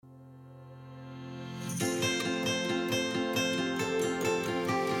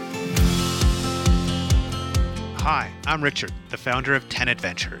Hi, I'm Richard, the founder of 10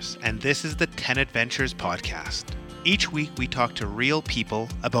 Adventures, and this is the 10 Adventures podcast. Each week we talk to real people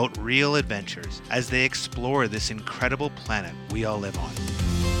about real adventures as they explore this incredible planet we all live on.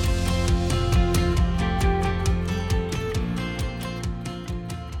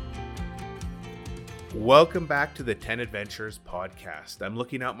 Welcome back to the 10 Adventures podcast. I'm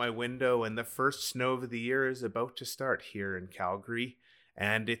looking out my window and the first snow of the year is about to start here in Calgary,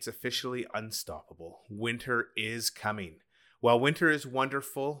 and it's officially unstoppable. Winter is coming. While winter is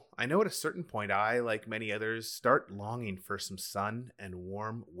wonderful, I know at a certain point I, like many others, start longing for some sun and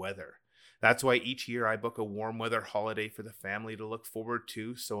warm weather. That's why each year I book a warm weather holiday for the family to look forward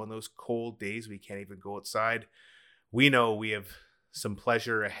to, so on those cold days we can't even go outside, we know we have some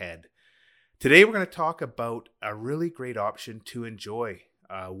pleasure ahead. Today we're going to talk about a really great option to enjoy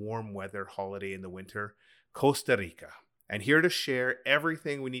a warm weather holiday in the winter, Costa Rica. And here to share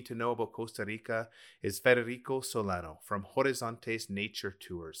everything we need to know about Costa Rica is Federico Solano from Horizontes Nature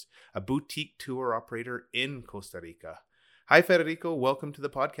Tours, a boutique tour operator in Costa Rica. Hi, Federico. Welcome to the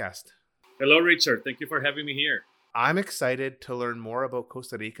podcast. Hello, Richard. Thank you for having me here. I'm excited to learn more about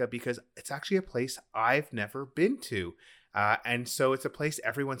Costa Rica because it's actually a place I've never been to. And so it's a place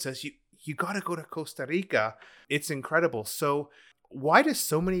everyone says, you got to go to Costa Rica. It's incredible. So why do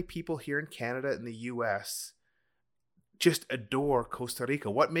so many people here in Canada and the US just adore Costa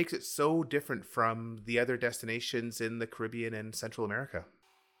Rica? What makes it so different from the other destinations in the Caribbean and Central America?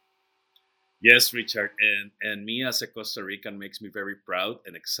 Yes, Richard. And me as a Costa Rican makes me very proud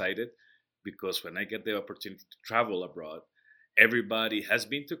and excited because when I get the opportunity to travel abroad, everybody has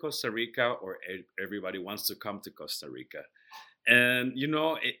been to Costa Rica or everybody wants to come to Costa Rica. And, you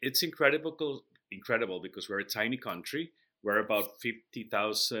know, it's incredible because we're a tiny country. We're about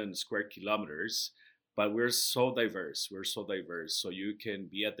 50,000 square kilometers, but we're so diverse. So you can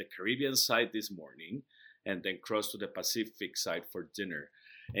be at the Caribbean side this morning and then cross to the Pacific side for dinner.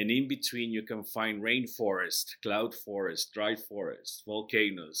 And in between, you can find rainforest, cloud forest, dry forest,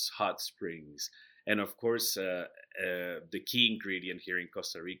 volcanoes, hot springs. And of course, the key ingredient here in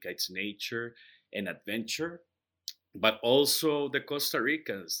Costa Rica, it's nature and adventure. But also the Costa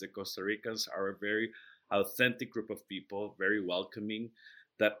Ricans. The Costa Ricans are a very authentic group of people, very welcoming,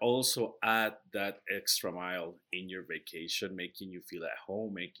 that also add that extra mile in your vacation, making you feel at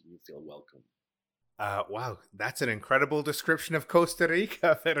home, making you feel welcome. Wow, that's an incredible description of Costa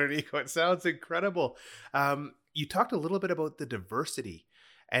Rica, Federico. It sounds incredible. You talked a little bit about the diversity.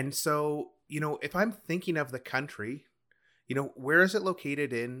 And so, if I'm thinking of the country, where is it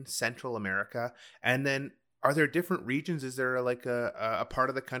located in Central America? And then are there different regions? Is there like a part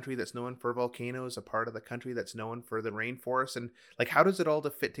of the country that's known for volcanoes, a part of the country that's known for the rainforest? And like, how does it all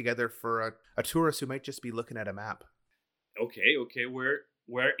fit together for a tourist who might just be looking at a map? Okay.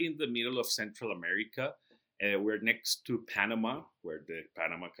 We're in the middle of Central America. We're next to Panama, where the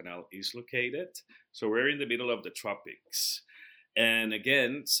Panama Canal is located. So we're in the middle of the tropics. And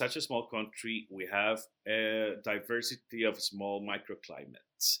again, such a small country, we have a diversity of small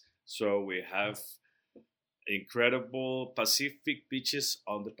microclimates. So we have incredible Pacific beaches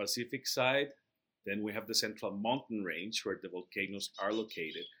on the Pacific side. Then we have the Central Mountain Range where the volcanoes are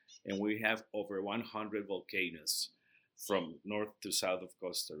located. And we have over 100 volcanoes from north to south of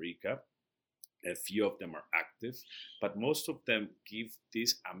Costa Rica. A few of them are active, but most of them give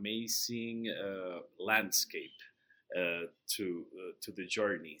this amazing landscape to the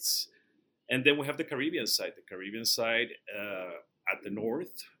journeys. And then we have the Caribbean side. The Caribbean side at the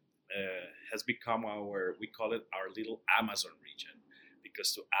north has become we call it our little Amazon region,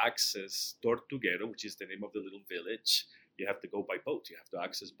 because to access Tortuguero, which is the name of the little village, you have to go by boat. You have to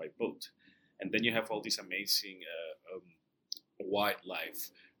access by boat. And then you have all this amazing wildlife,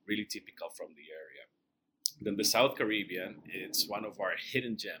 really typical from the area. Then the South Caribbean, it's one of our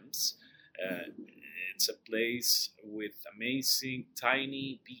hidden gems. It's a place with amazing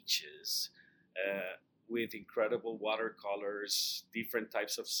tiny beaches, with incredible watercolors, different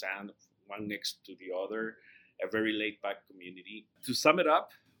types of sand, one next to the other, a very laid-back community. To sum it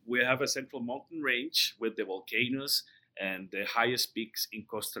up, we have a Central Mountain Range with the volcanoes and the highest peaks in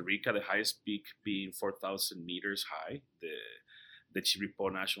Costa Rica, the highest peak being 4,000 meters high, the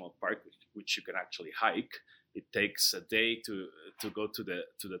Chiripo National Park, which you can actually hike. It takes a day to go to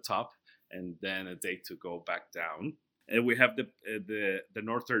the top and then a day to go back down. And we have the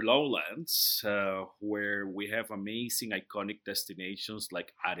northern lowlands, where we have amazing iconic destinations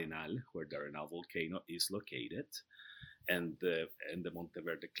like Arenal, where the Arenal volcano is located, and the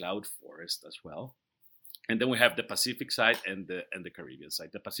Monteverde cloud forest as well. And then we have the Pacific side and the Caribbean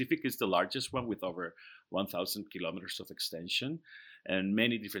side. The Pacific is the largest one with over 1,000 kilometers of extension and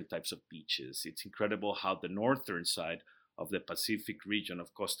many different types of beaches. It's incredible how the northern side of the Pacific region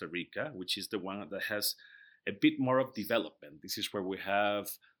of Costa Rica, which is the one that has a bit more of development. This is where we have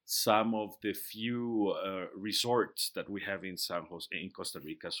some of the few resorts that we have in Costa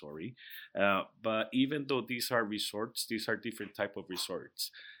Rica. But even though these are resorts, these are different type of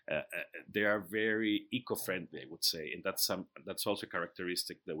resorts. They are very eco-friendly, I would say, and that's also a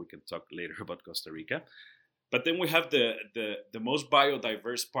characteristic that we can talk later about Costa Rica. But then we have the most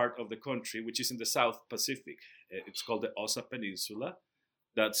biodiverse part of the country, which is in the South Pacific. It's called the Osa Peninsula.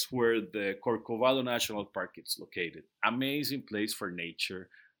 That's where the Corcovado National Park is located. Amazing place for nature.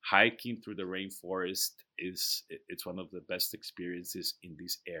 Hiking through the rainforest it's one of the best experiences in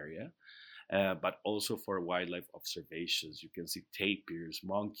this area. But also for wildlife observations. You can see tapirs,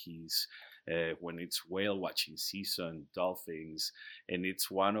 monkeys, when it's whale watching season, dolphins, and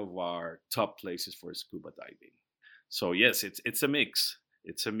it's one of our top places for scuba diving. So yes, it's a mix.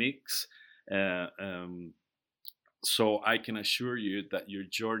 It's a mix. So I can assure you that your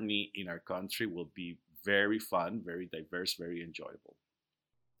journey in our country will be very fun, very diverse, very enjoyable.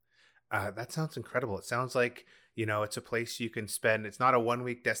 That sounds incredible. It sounds like, it's a place you can spend. It's not a 1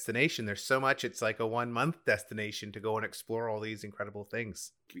 week destination. There's so much. It's like a 1 month destination to go and explore all these incredible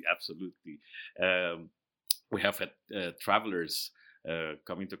things. Absolutely. We have had travelers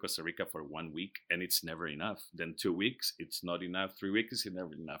coming to Costa Rica for 1 week, and it's never enough. Then 2 weeks, it's not enough. 3 weeks is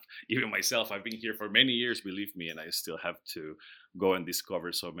never enough. Even myself, I've been here for many years, believe me, and I still have to go and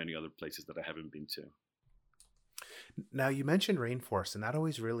discover so many other places that I haven't been to. Now, you mentioned rainforests, and that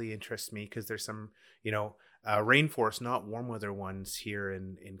always really interests me because there's some, rainforests, not warm weather ones here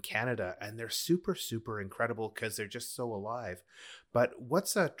in Canada, and they're super, super incredible because they're just so alive. But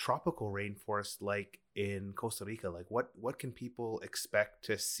what's a tropical rainforest like in Costa Rica? Like, what can people expect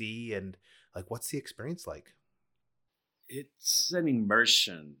to see, and like, what's the experience like? It's an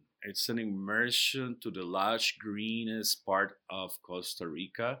immersion. It's an immersion to the lush, greenest part of Costa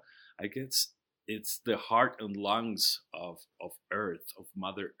Rica. I guess it's the heart and lungs of Earth, of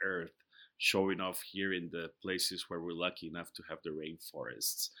Mother Earth, showing off here in the places where we're lucky enough to have the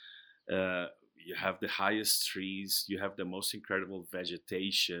rainforests. You have the highest trees, you have the most incredible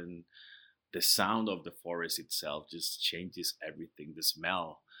vegetation. The sound of the forest itself just changes everything. The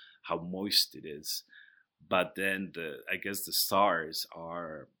smell, how moist it is. But then I guess the stars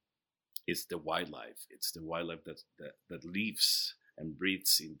it's the wildlife. It's the wildlife that lives and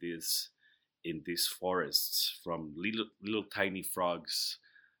breathes in these forests, from little tiny frogs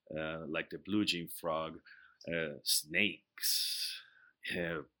like the blue jean frog, snakes,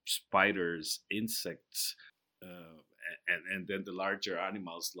 spiders, insects, and then the larger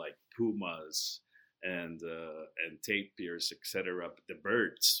animals like pumas and tapirs, etc. The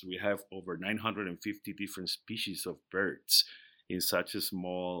birds, we have over 950 different species of birds in such a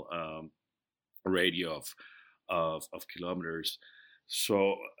small radio of kilometers.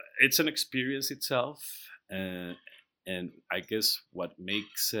 So it's an experience itself, and I guess what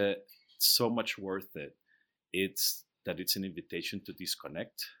makes it so much worth it, it's that it's an invitation to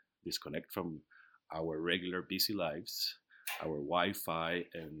disconnect from our regular busy lives, our Wi-Fi,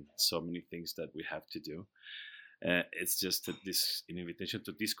 and so many things that we have to do. It's just an invitation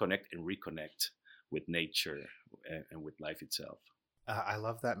to disconnect and reconnect with nature and with life itself. I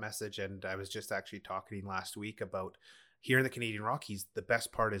love that message, and I was just actually talking last week about here in the Canadian Rockies, the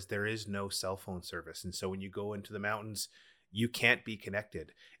best part is there is no cell phone service. And so when you go into the mountains, you can't be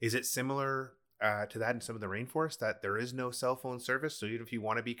connected. Is it similar to that in some of the rainforest, that there is no cell phone service? So even if you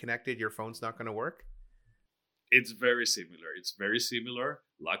want to be connected, your phone's not going to work? It's very similar. It's very similar,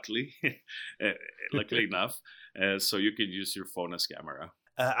 luckily, luckily enough. So you can use your phone as camera.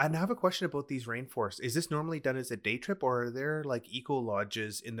 I now have a question about these rainforests. Is this normally done as a day trip, or are there like eco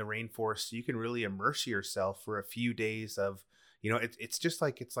lodges in the rainforest so you can really immerse yourself for a few days of, it's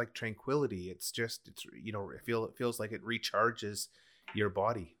like tranquility. It feels like it recharges your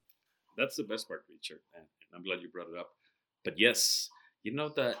body. That's the best part, Richard, and I'm glad you brought it up. But yes, you know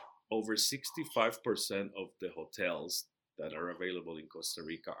that over 65% of the hotels that are available in Costa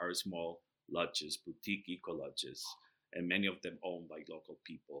Rica are small lodges, boutique eco lodges, and many of them owned by local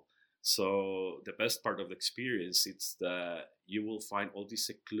people. So the best part of the experience is that you will find all these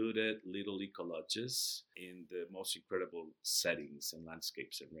secluded little eco lodges in the most incredible settings and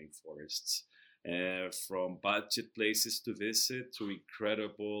landscapes and rainforests. From budget places to visit to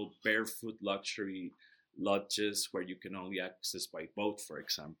incredible barefoot luxury lodges where you can only access by boat, for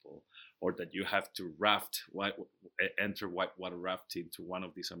example, or that you have to enter whitewater rafting to one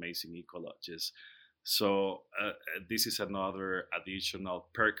of these amazing eco lodges. So this is another additional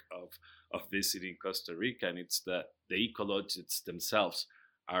perk of visiting Costa Rica, and it's that the ecologists themselves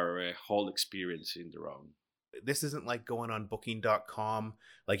are a whole experience in their own. This isn't like going on booking.com,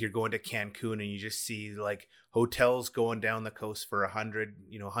 like you're going to Cancun and you just see like hotels going down the coast for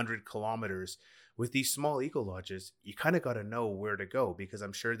 100 kilometers. With these small eco lodges, you kind of got to know where to go, because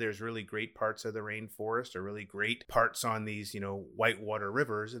I'm sure there's really great parts of the rainforest or really great parts on these, whitewater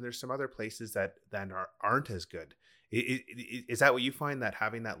rivers, and there's some other places that aren't as good. Is that what you find, that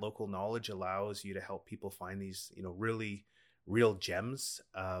having that local knowledge allows you to help people find these, really real gems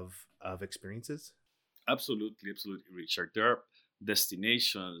of experiences? Absolutely, absolutely, Richard. There are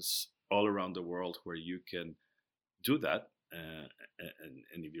destinations all around the world where you can do that.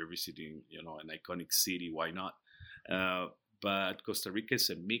 And if you're visiting, an iconic city, why not? Uh, but Costa Rica is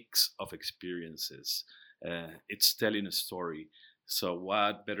a mix of experiences. It's telling a story. So,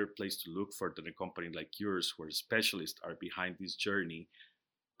 what better place to look for than a company like yours, where specialists are behind this journey,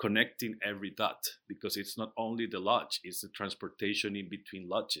 connecting every dot, because it's not only the lodge, it's the transportation in between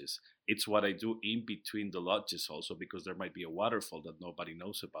lodges. It's what I do in between the lodges also, because there might be a waterfall that nobody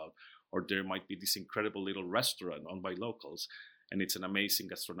knows about, or there might be this incredible little restaurant owned by locals, and it's an amazing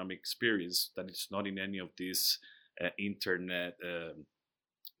gastronomic experience that it's not in any of these internet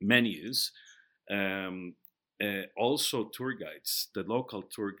menus. um, Also, tour guides, the local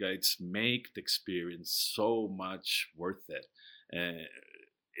tour guides make the experience so much worth it. uh,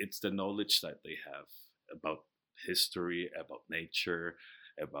 it's the knowledge that they have about history, about nature,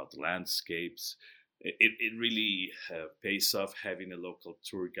 about landscapes. It really pays off having a local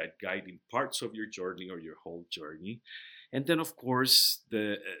tour guide guiding parts of your journey or your whole journey. And then, of course,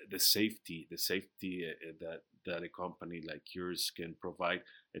 the safety that a company like yours can provide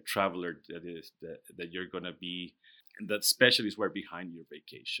a traveler, that you're gonna be, that specialists were behind your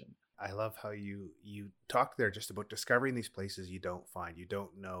vacation. I love how you talk there just about discovering these places you don't find. You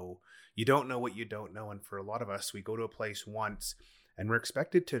don't know what you don't know. And for a lot of us, we go to a place once and we're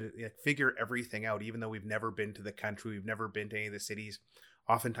expected to figure everything out, even though we've never been to the country, we've never been to any of the cities.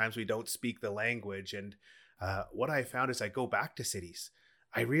 Oftentimes we don't speak the language. And what I found is I go back to cities,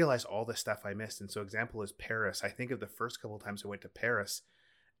 I realize all the stuff I missed. And so example is Paris. I think of the first couple of times I went to Paris,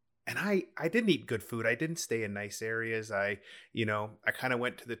 and I didn't eat good food. I didn't stay in nice areas. I kind of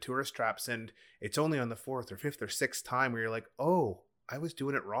went to the tourist traps, and it's only on the fourth or fifth or sixth time where you're like, oh, I was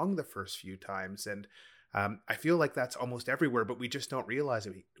doing it wrong the first few times. And I feel like that's almost everywhere, but we just don't realize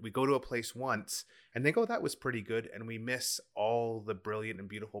it. We go to a place once and think, oh, that was pretty good. And we miss all the brilliant and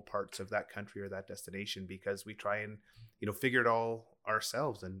beautiful parts of that country or that destination because we try and, figure it all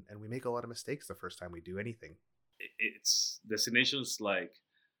ourselves. And we make a lot of mistakes the first time we do anything. It's destinations like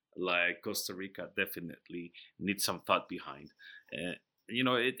Costa Rica definitely need some thought behind. Uh,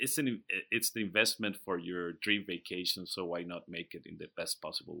 it's the investment for your dream vacation, so why not make it in the best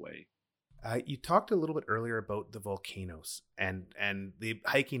possible way? You talked a little bit earlier about the volcanoes and the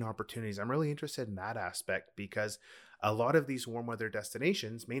hiking opportunities. I'm really interested in that aspect because a lot of these warm weather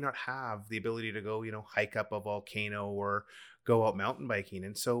destinations may not have the ability to go, hike up a volcano or go out mountain biking.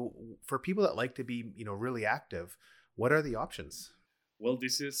 And so for people that like to be, really active, what are the options? Well,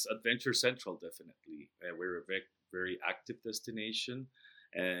 this is Adventure Central, definitely. We're a very active destination,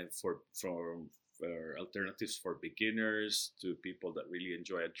 and for alternatives for beginners to people that really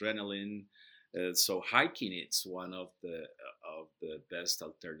enjoy adrenaline. So hiking, it's one of the best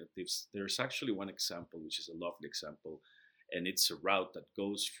alternatives. There's actually one example, which is a lovely example, and it's a route that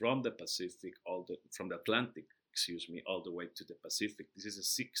goes from the Pacific, from the Atlantic, excuse me, all the way to the Pacific. This is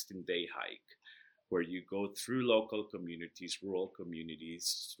a 16-day hike where you go through local communities, rural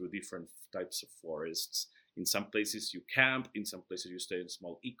communities, through different types of forests. In some places you camp, in some places you stay in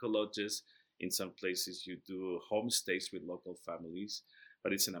small eco lodges, in some places you do homestays with local families.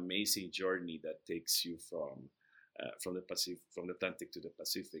 But it's an amazing journey that takes you from the Pacific, from the Atlantic to the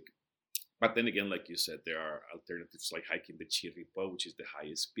Pacific. But then again, like you said, there are alternatives like hiking the Chirripó, which is the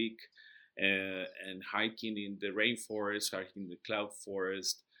highest peak, and hiking in the rainforest, hiking the cloud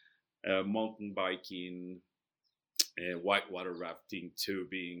forest, mountain biking, whitewater rafting,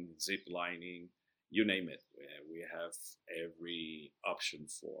 tubing, zip lining, you name it. We have every option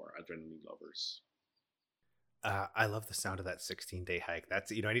for adrenaline lovers. I love the sound of that 16-day hike.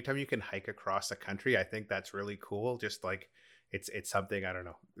 That's, anytime you can hike across a country, I think that's really cool. Just like it's something, I don't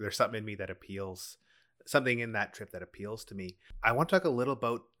know. There's something in me that appeals, something in that trip that appeals to me. I want to talk a little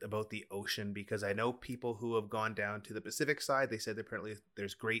about the ocean because I know people who have gone down to the Pacific side. They said apparently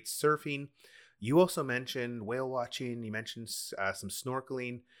there's great surfing. You also mentioned whale watching. You mentioned some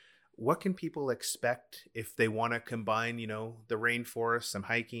snorkeling. What can people expect if they want to combine, the rainforest, some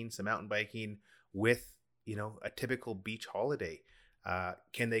hiking, some mountain biking? with, a typical beach holiday?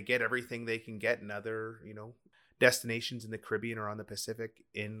 Can they get everything they can get in other, destinations in the Caribbean or on the Pacific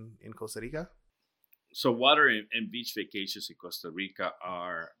in Costa Rica? So water and beach vacations in Costa Rica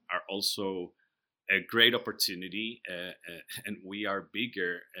are also a great opportunity, and we are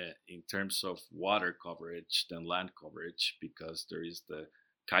bigger in terms of water coverage than land coverage because there is the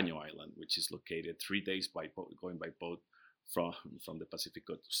Caño Island, which is located 3 days by boat, going by boat from the Pacific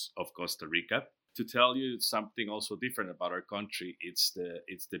coast of Costa Rica. To tell you something also different about our country, it's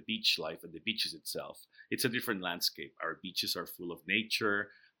the beach life and the beaches itself. It's a different landscape. Our beaches are full of nature.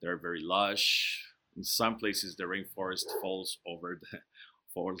 They're very lush. In some places, the rainforest falls over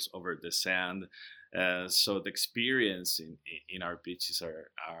the sand. So the experience in our beaches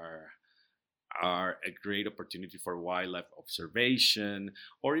are a great opportunity for wildlife observation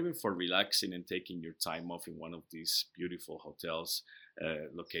or even for relaxing and taking your time off in one of these beautiful hotels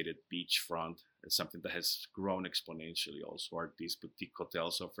located beachfront. It's something that has grown exponentially. Also, are these boutique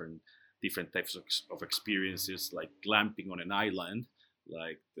hotels offering different types of experiences like glamping on an island,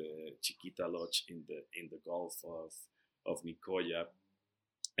 like the Chiquita Lodge in the Gulf of Nicoya.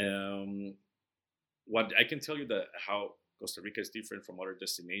 Um, what I can tell you that how Costa Rica is different from other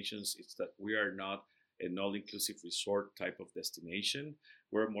destinations is that we are not an all-inclusive resort type of destination.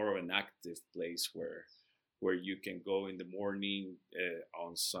 We're more of an active place where you can go in the morning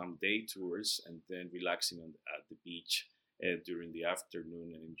on some day tours and then relaxing at the beach during the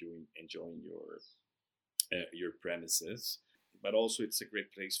afternoon and enjoying your premises. But also, it's a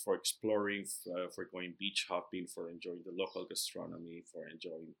great place for exploring, for going beach hopping, for enjoying the local gastronomy, for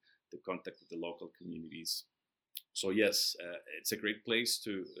enjoying the contact with the local communities. So yes, it's a great place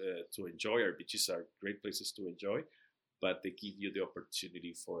to enjoy. Our beaches are great places to enjoy, but they give you the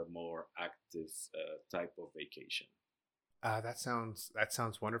opportunity for a more active type of vacation. That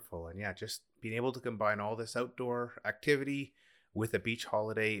sounds wonderful, and yeah, just being able to combine all this outdoor activity with a beach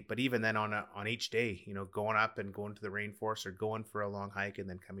holiday, but even then on each day, going up and going to the rainforest or going for a long hike and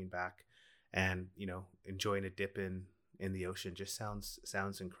then coming back and enjoying a dip in the ocean just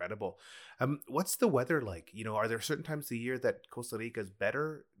sounds incredible. What's the weather like? Are there certain times of the year that Costa Rica is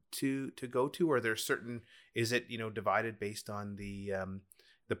better to go to, or is it divided based on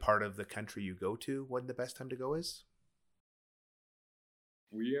the part of the country you go to when the best time to go is?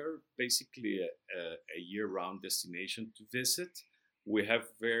 We are basically a year-round destination to visit. We have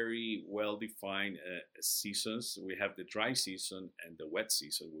very well-defined seasons. We have the dry season and the wet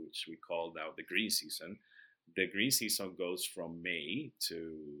season, which we call now the green season. The green season goes from May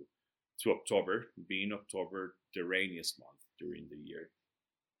to October, being October the rainiest month during the year.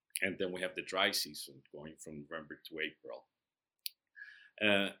 And then we have the dry season going from November to April.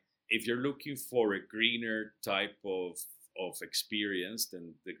 If you're looking for a greener type of experience,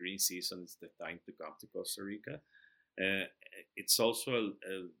 then the green season is the time to come to Costa Rica. It's also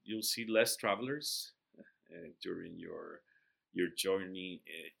you'll see less travelers during your journey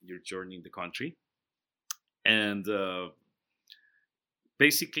in the country, and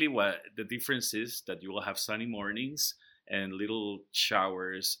basically what the difference is that you will have sunny mornings and little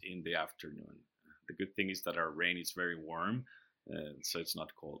showers in the afternoon. The good thing is that our rain is very warm, so it's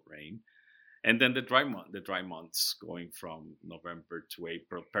not cold rain. And then the dry months going from November to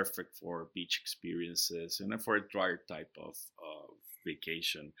April, perfect for beach experiences and for a drier type of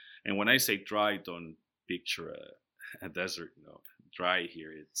vacation. And when I say dry, don't picture a desert. No, dry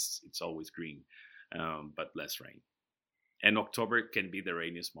here, it's always green, but less rain. And October can be the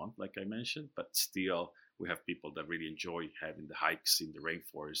rainiest month, like I mentioned, but still we have people that really enjoy having the hikes in the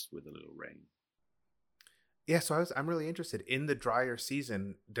rainforest with a little rain. Yeah, so I'm really interested in the drier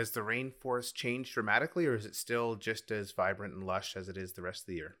season. Does the rainforest change dramatically, or is it still just as vibrant and lush as it is the rest of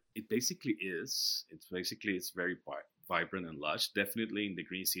the year? It basically is. It's very vibrant and lush. Definitely in the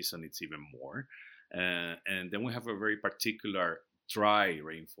green season, it's even more. And then we have a very particular dry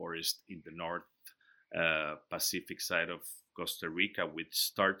rainforest in the North Pacific side of Costa Rica, which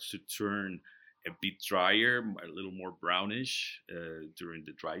starts to turn a bit drier, a little more brownish during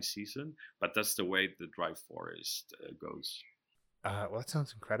the dry season. But that's the way the dry forest goes. Well, that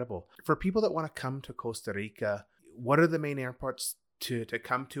sounds incredible. For people that want to come to Costa Rica, what are the main airports to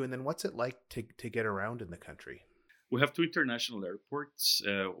come to, and then what's it like to get around in the country? We have two international airports.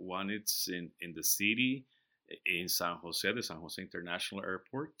 One is in the city, in San Jose, the San Jose International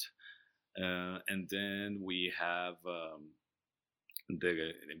Airport. And then we have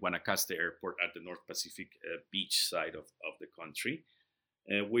the Guanacaste Airport at the North Pacific beach side of the country.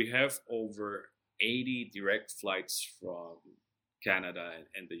 We have over 80 direct flights from Canada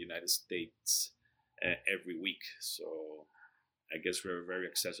and the United States every week. So I guess we're a very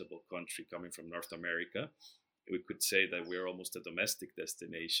accessible country coming from North America. We could say that we're almost a domestic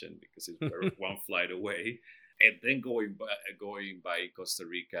destination because we're one flight away. And then going by Costa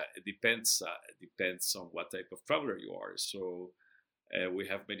Rica, it depends on what type of traveler you are. So we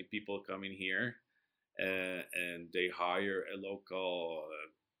have many people coming here, and they hire a local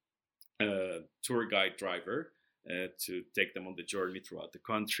tour guide driver to take them on the journey throughout the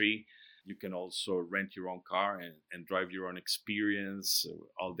country. You can also rent your own car and drive your own experience,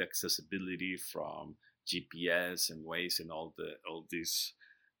 all the accessibility from GPS and Waze and all these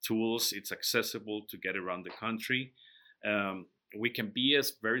tools. It's accessible to get around the country. We can be a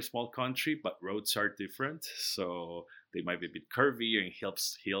very small country, but roads are different, so they might be a bit curvy and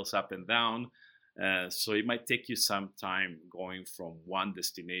hills up and down. So it might take you some time going from one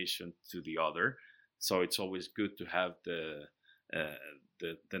destination to the other. So it's always good to have the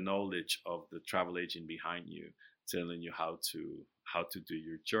knowledge of the travel agent behind you, telling you how to do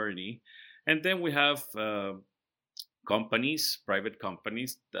your journey. And then we have private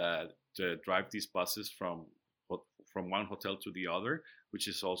companies that drive these buses from one hotel to the other, which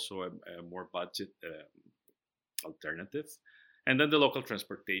is also a more budget alternative. And then the local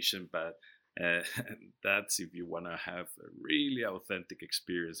transportation, but that's if you want to have a really authentic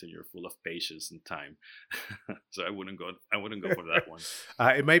experience and you're full of patience and time. So I wouldn't go for that one.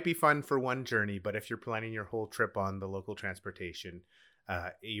 It might be fun for one journey, but if you're planning your whole trip on the local transportation,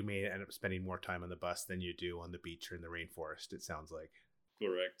 you may end up spending more time on the bus than you do on the beach or in the rainforest, it sounds like.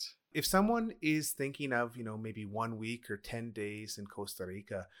 Correct. If someone is thinking of, maybe 1 week or 10 days in Costa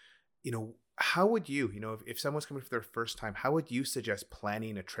Rica, how would you, if someone's coming for their first time, how would you suggest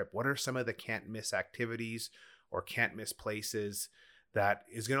planning a trip? What are some of the can't miss activities or can't miss places that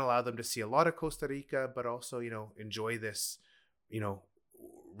is going to allow them to see a lot of Costa Rica, but also, enjoy this,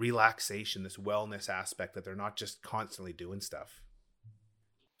 relaxation, this wellness aspect, that they're not just constantly doing stuff?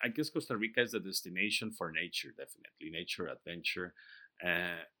 I guess Costa Rica is the destination for nature, definitely nature, adventure.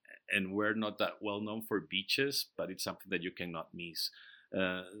 And we're not that well known for beaches, but it's something that you cannot miss.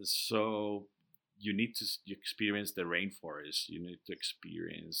 So you need to experience the rainforest. You need to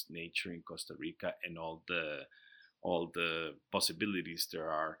experience nature in Costa Rica and all the possibilities there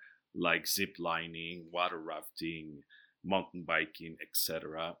are, like zip lining, water rafting, mountain biking,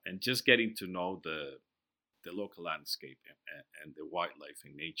 etc. And just getting to know the local landscape and the wildlife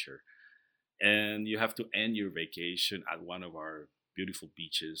and nature. And you have to end your vacation at one of our beautiful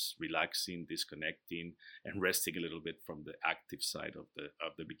beaches, relaxing, disconnecting, and resting a little bit from the active side of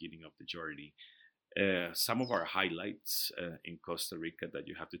the beginning of the journey. Some of our highlights in Costa Rica that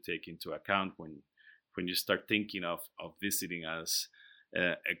you have to take into account when you start thinking of visiting us.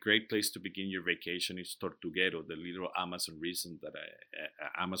 A great place to begin your vacation is Tortuguero, the little Amazon region that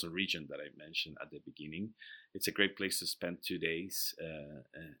I mentioned at the beginning. It's a great place to spend 2 days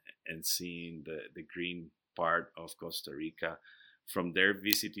and seeing the green part of Costa Rica. From there,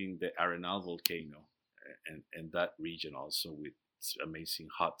 visiting the Arenal volcano and that region also, with amazing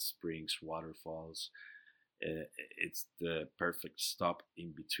hot springs, waterfalls. It's the perfect stop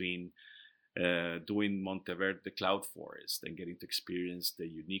in between. Doing Monteverde cloud forest and getting to experience the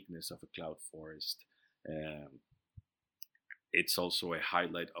uniqueness of a cloud forest. It's also a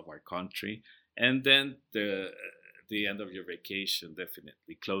highlight of our country. And then the end of your vacation,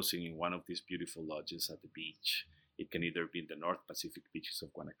 definitely closing in one of these beautiful lodges at the beach. It can either be in the North Pacific beaches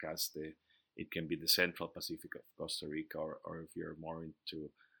of Guanacaste, it can be the Central Pacific of Costa Rica, or if you're more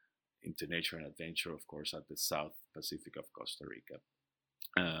into nature and adventure, of course, at the South Pacific of Costa Rica.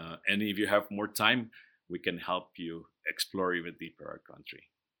 And if you have more time, we can help you explore even deeper our country.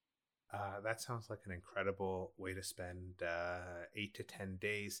 That sounds like an incredible way to spend 8 to 10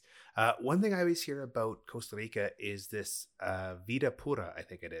 days. One thing I always hear about Costa Rica is this vida pura, I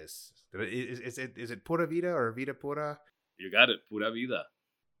think it is. Is it pura vida or vida pura? You got it, pura vida.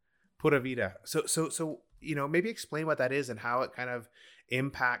 Pura vida. So maybe explain what that is and how it kind of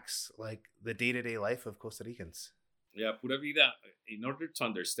impacts like the day-to-day life of Costa Ricans. Yeah, pura vida. In order to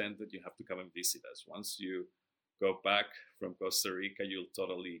understand that, you have to come and visit us. Once you go back from Costa Rica, you'll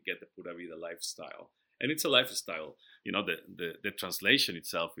totally get the pura vida lifestyle. And it's a lifestyle. The translation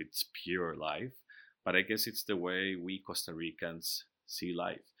itself, it's pure life. But I guess it's the way we Costa Ricans see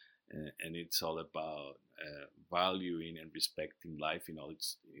life. And it's all about valuing and respecting life in all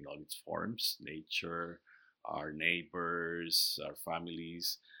its forms, nature, our neighbors, our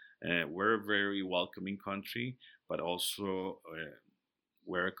families. We're a very welcoming country, but also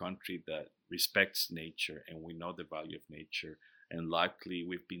we're a country that respects nature, and we know the value of nature. And luckily,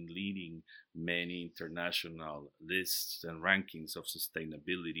 we've been leading many international lists and rankings of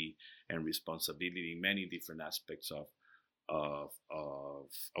sustainability and responsibility in many different aspects of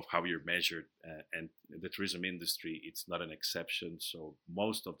how you're measured, and the tourism industry, it's not an exception. So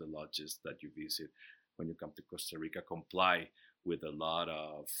most of the lodges that you visit when you come to Costa Rica comply with a lot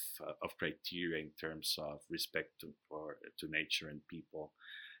of criteria in terms of respect to nature and people.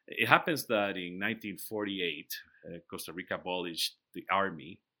 It happens that in 1948, Costa Rica abolished the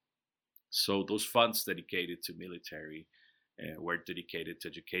army, so those funds dedicated to military were dedicated to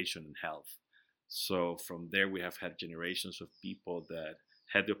education and health. So from there, we have had generations of people that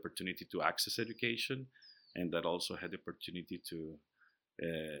had the opportunity to access education, and that also had the opportunity to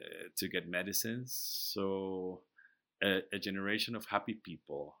get medicines. So a generation of happy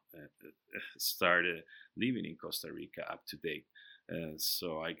people started living in Costa Rica up to date.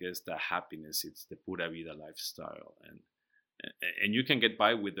 So I guess the happiness, it's the pura vida lifestyle, and you can get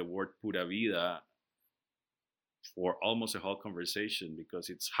by with the word pura vida for almost a whole conversation, because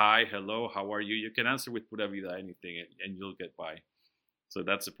it's hi, hello, how are you? You can answer with pura vida anything, and you'll get by. So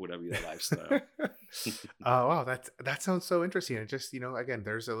that's a pura vida lifestyle. Wow, that sounds so interesting. And just, again,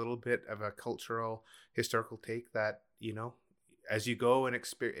 there's a little bit of a cultural, historical take that, as you go and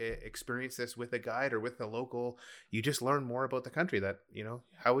experience this with a guide or with a local, you just learn more about the country that,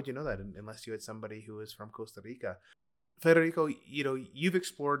 how would you know that unless you had somebody who is from Costa Rica? Federico, you've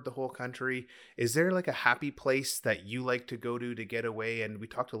explored the whole country. Is there like a happy place that you like to go to get away? And we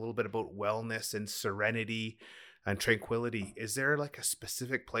talked a little bit about wellness and serenity and tranquility. Is there like a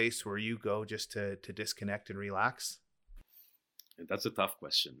specific place where you go just to disconnect and relax? That's a tough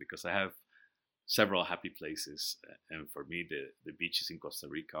question, because I have several happy places, and for me, the beaches in Costa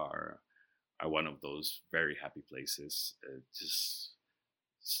Rica are one of those very happy places. Just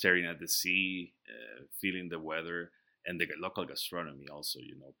staring at the sea, feeling the weather, and the local gastronomy also.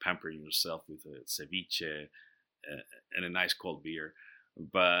 Pampering yourself with a ceviche and a nice cold beer.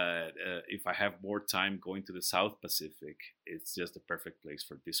 But if I have more time, going to the South Pacific, it's just the perfect place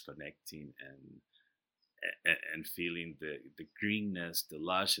for disconnecting and feeling the greenness, the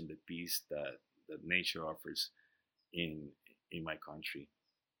lush, and the peace that nature offers in my country.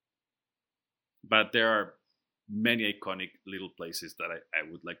 But there are many iconic little places that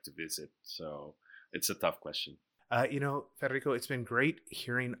I would like to visit. So it's a tough question. Federico, it's been great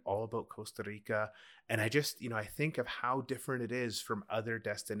hearing all about Costa Rica. And I just, I think of how different it is from other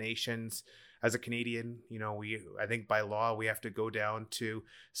destinations. As a Canadian, I think by law, we have to go down to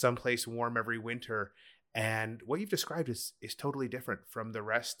someplace warm every winter. And what you've described is totally different from the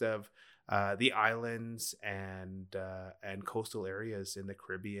rest of the islands and coastal areas in the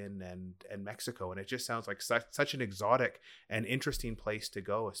Caribbean and Mexico. And it just sounds like such an exotic and interesting place to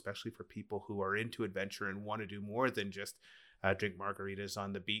go, especially for people who are into adventure and want to do more than just drink margaritas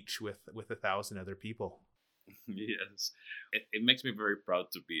on the beach with 1,000 other people. Yes, it makes me very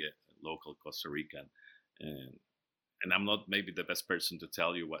proud to be a local Costa Rican, and I'm not maybe the best person to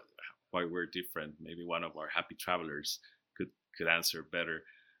tell you why we're different. Maybe one of our happy travelers could answer better.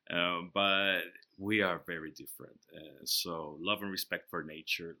 But we are very different. So love and respect for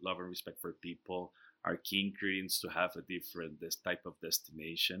nature, love and respect for people are key ingredients to have this type of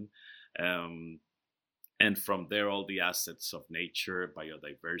destination. And from there, all the assets of nature,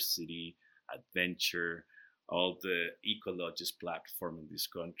 biodiversity, adventure, all the ecologist platform in this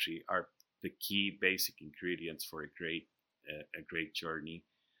country are the key basic ingredients for a great journey.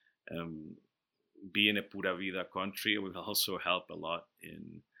 Being a pura vida country will also help a lot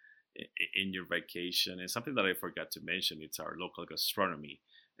in your vacation. And something that I forgot to mention, it's our local gastronomy.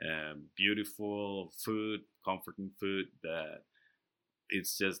 Beautiful food, comforting food, that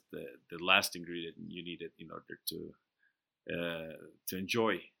it's just the last ingredient you needed in order to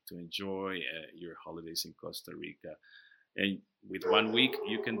enjoy your holidays in Costa Rica. And with 1 week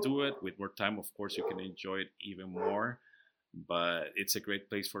you can do it. With more time, of course, you can enjoy it even more. But it's a great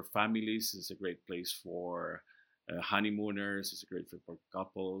place for families. It's a great place for honeymooners. It's a great place for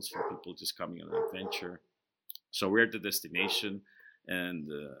couples, for people just coming on an adventure. So we're the destination, and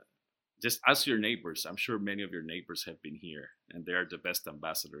just ask your neighbors. I'm sure many of your neighbors have been here, and they are the best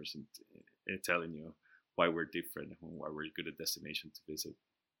ambassadors in telling you why we're different, why we're a good destination to visit.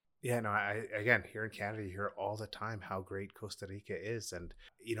 Yeah, no, again, here in Canada, you hear all the time how great Costa Rica is. And,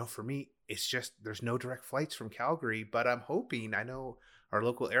 for me, it's just, there's no direct flights from Calgary, but I know our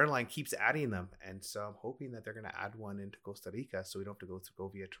local airline keeps adding them. And so I'm hoping that they're going to add one into Costa Rica so we don't have to go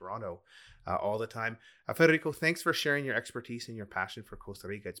via Toronto all the time. Federico, thanks for sharing your expertise and your passion for Costa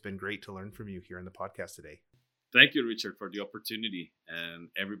Rica. It's been great to learn from you here in the podcast today. Thank you, Richard, for the opportunity. And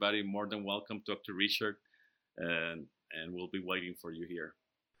everybody, more than welcome to talk to Richard, and we'll be waiting for you here.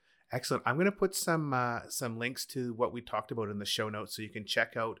 Excellent. I'm going to put some links to what we talked about in the show notes so you can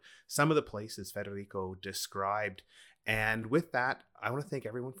check out some of the places Federico described. And with that, I want to thank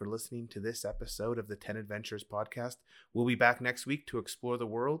everyone for listening to this episode of the 10 Adventures podcast. We'll be back next week to explore the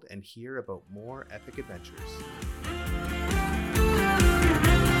world and hear about more epic adventures.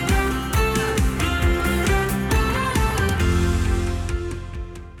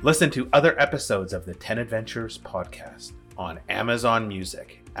 Listen to other episodes of the 10 Adventures podcast on Amazon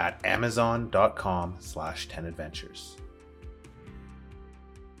Music at amazon.com/10adventures.